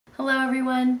Hello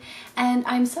everyone, and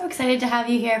I'm so excited to have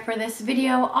you here for this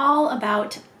video all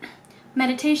about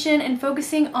meditation and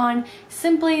focusing on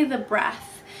simply the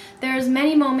breath. There's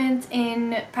many moments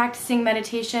in practicing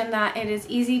meditation that it is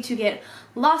easy to get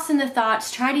lost in the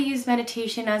thoughts, try to use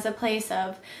meditation as a place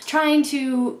of trying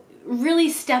to really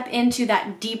step into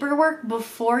that deeper work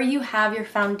before you have your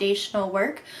foundational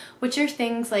work, which are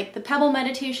things like the Pebble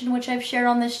meditation, which I've shared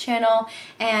on this channel,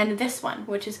 and this one,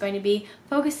 which is going to be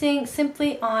focusing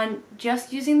simply on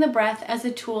just using the breath as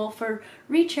a tool for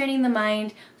retraining the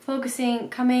mind, focusing,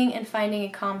 coming, and finding a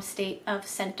calm state of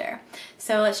center.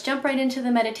 So let's jump right into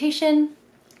the meditation.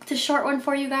 It's a short one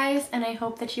for you guys, and I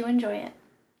hope that you enjoy it.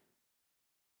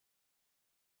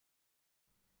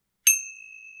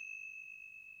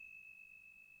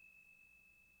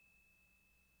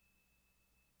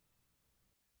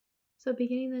 So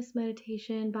beginning this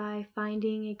meditation by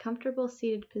finding a comfortable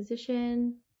seated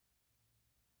position,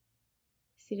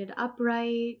 seated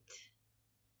upright,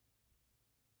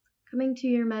 coming to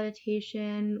your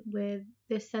meditation with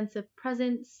this sense of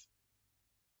presence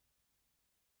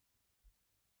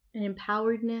and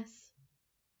empoweredness,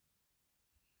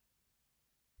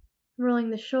 rolling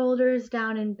the shoulders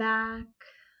down and back,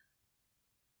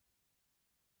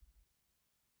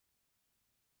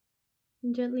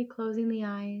 and gently closing the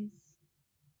eyes.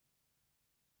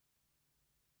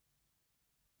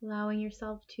 Allowing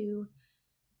yourself to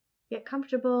get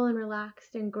comfortable and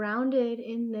relaxed and grounded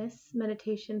in this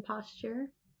meditation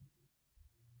posture.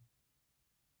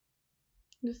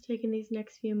 Just taking these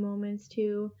next few moments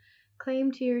to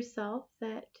claim to yourself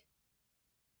that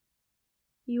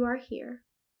you are here.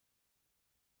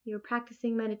 You're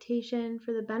practicing meditation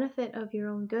for the benefit of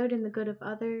your own good and the good of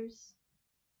others.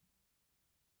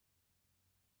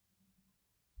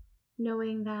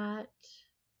 Knowing that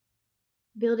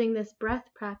building this breath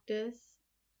practice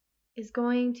is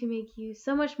going to make you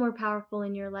so much more powerful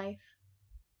in your life.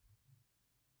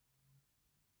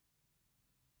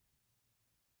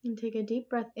 And take a deep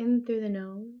breath in through the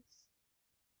nose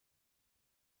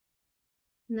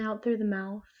and out through the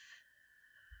mouth.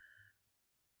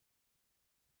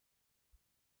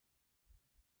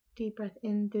 Deep breath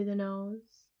in through the nose.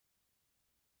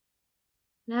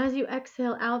 And as you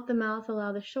exhale out the mouth,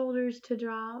 allow the shoulders to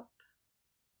drop.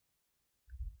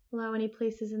 Allow any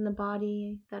places in the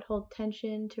body that hold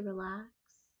tension to relax.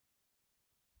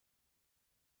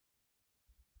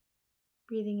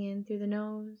 Breathing in through the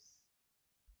nose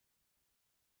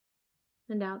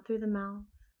and out through the mouth.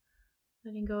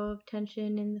 Letting go of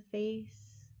tension in the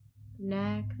face, the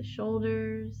neck, the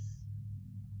shoulders,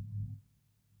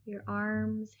 your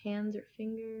arms, hands, or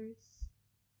fingers.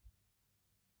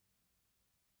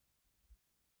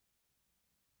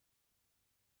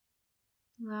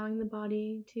 Allowing the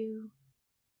body to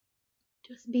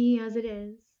just be as it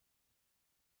is.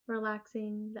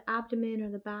 Relaxing the abdomen or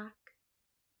the back,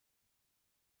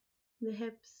 the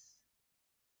hips.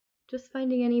 Just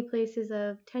finding any places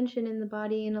of tension in the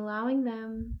body and allowing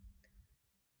them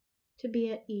to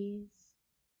be at ease.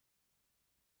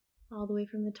 All the way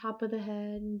from the top of the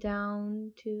head and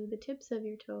down to the tips of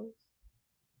your toes.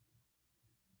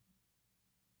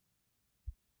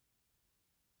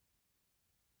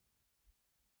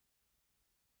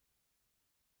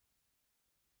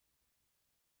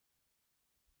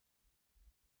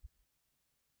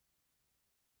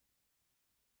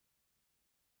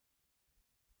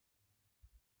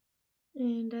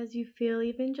 And as you feel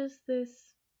even just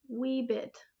this wee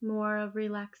bit more of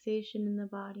relaxation in the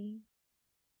body,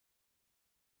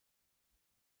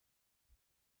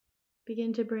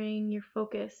 begin to bring your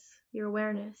focus, your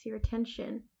awareness, your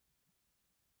attention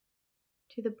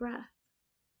to the breath.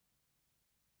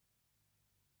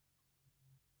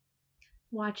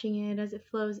 Watching it as it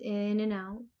flows in and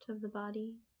out of the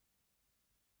body,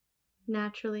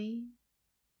 naturally,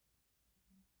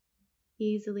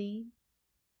 easily,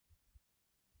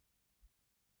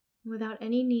 without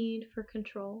any need for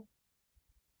control.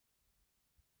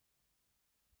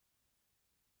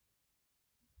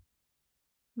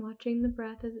 Watching the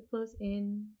breath as it flows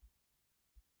in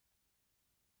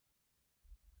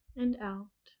and out.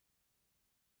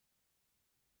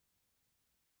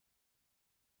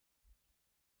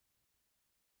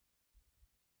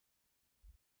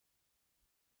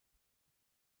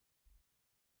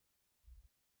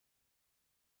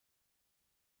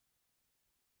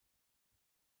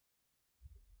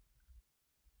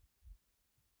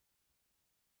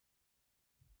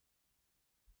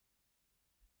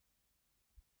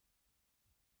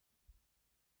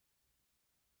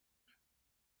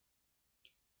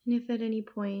 And if at any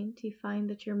point you find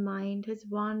that your mind has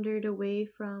wandered away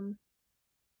from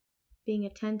being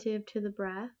attentive to the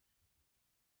breath,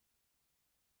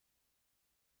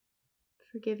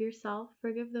 forgive yourself,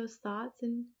 forgive those thoughts,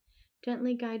 and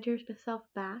gently guide yourself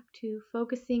back to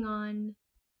focusing on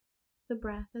the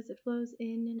breath as it flows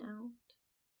in and out.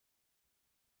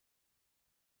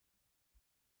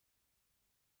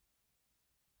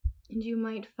 And you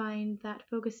might find that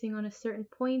focusing on a certain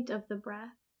point of the breath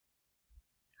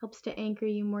helps to anchor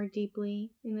you more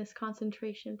deeply in this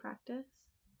concentration practice.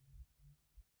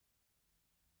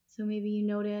 So maybe you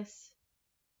notice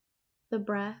the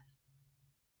breath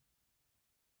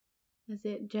as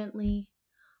it gently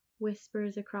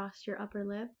whispers across your upper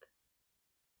lip,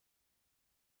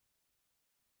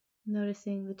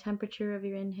 noticing the temperature of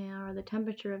your inhale or the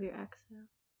temperature of your exhale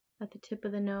at the tip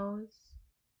of the nose,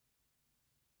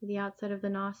 the outside of the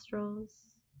nostrils.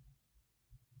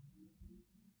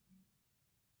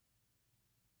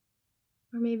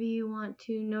 Or maybe you want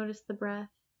to notice the breath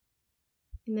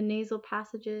in the nasal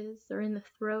passages or in the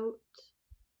throat,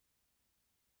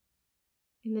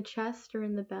 in the chest or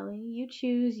in the belly. You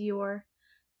choose your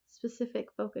specific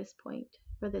focus point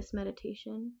for this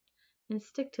meditation and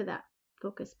stick to that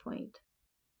focus point,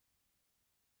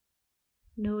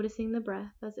 noticing the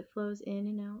breath as it flows in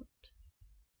and out.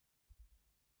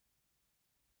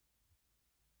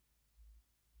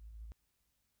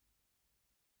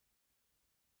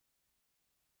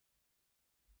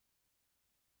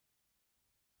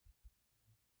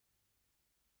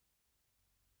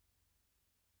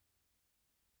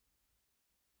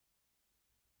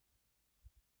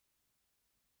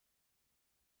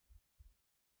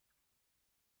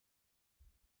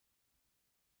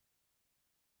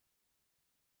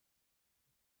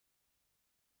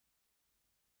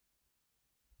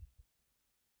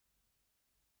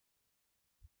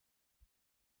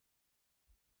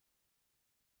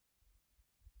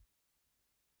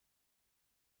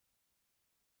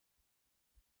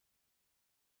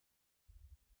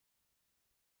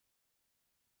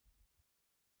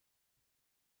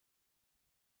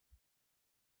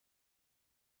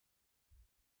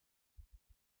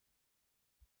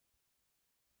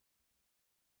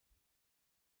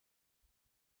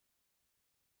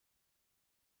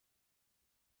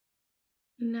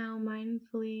 Now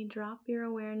mindfully drop your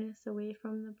awareness away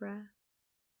from the breath,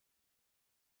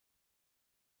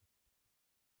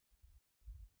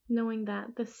 knowing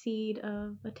that the seed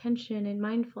of attention and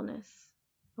mindfulness,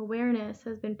 awareness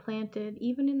has been planted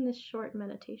even in this short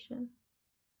meditation.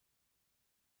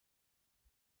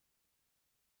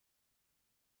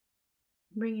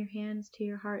 Bring your hands to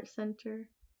your heart center,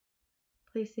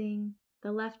 placing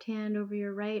the left hand over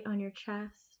your right on your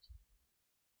chest.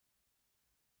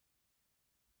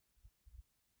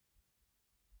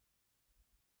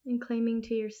 And claiming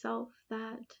to yourself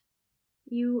that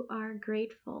you are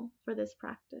grateful for this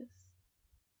practice.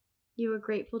 You are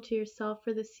grateful to yourself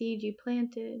for the seed you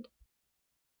planted,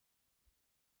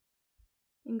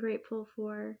 and grateful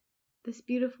for this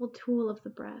beautiful tool of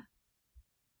the breath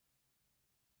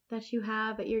that you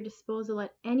have at your disposal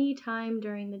at any time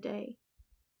during the day.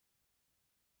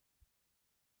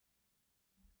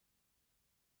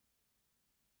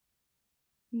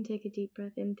 And take a deep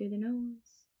breath in through the nose,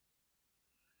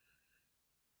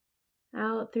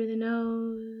 out through the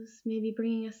nose, maybe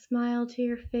bringing a smile to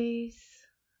your face.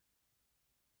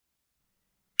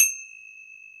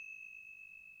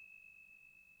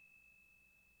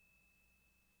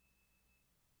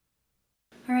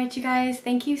 Alright, you guys,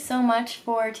 thank you so much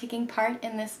for taking part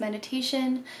in this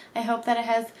meditation. I hope that it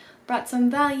has brought some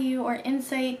value or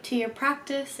insight to your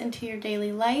practice and to your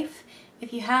daily life.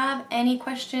 If you have any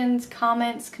questions,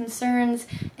 comments, concerns,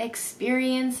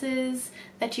 experiences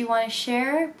that you want to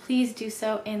share, please do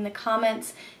so in the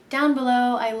comments down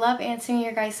below. I love answering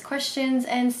your guys' questions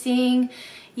and seeing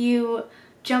you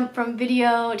jump from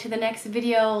video to the next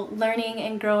video, learning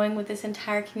and growing with this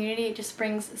entire community. It just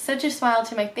brings such a smile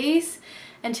to my face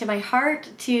and to my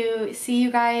heart to see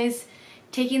you guys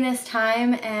taking this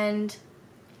time and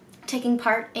taking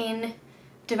part in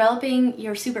developing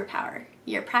your superpower,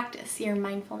 your practice, your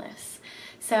mindfulness.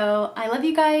 So I love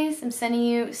you guys. I'm sending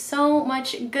you so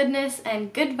much goodness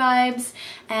and good vibes,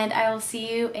 and I will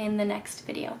see you in the next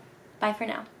video. Bye for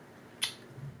now.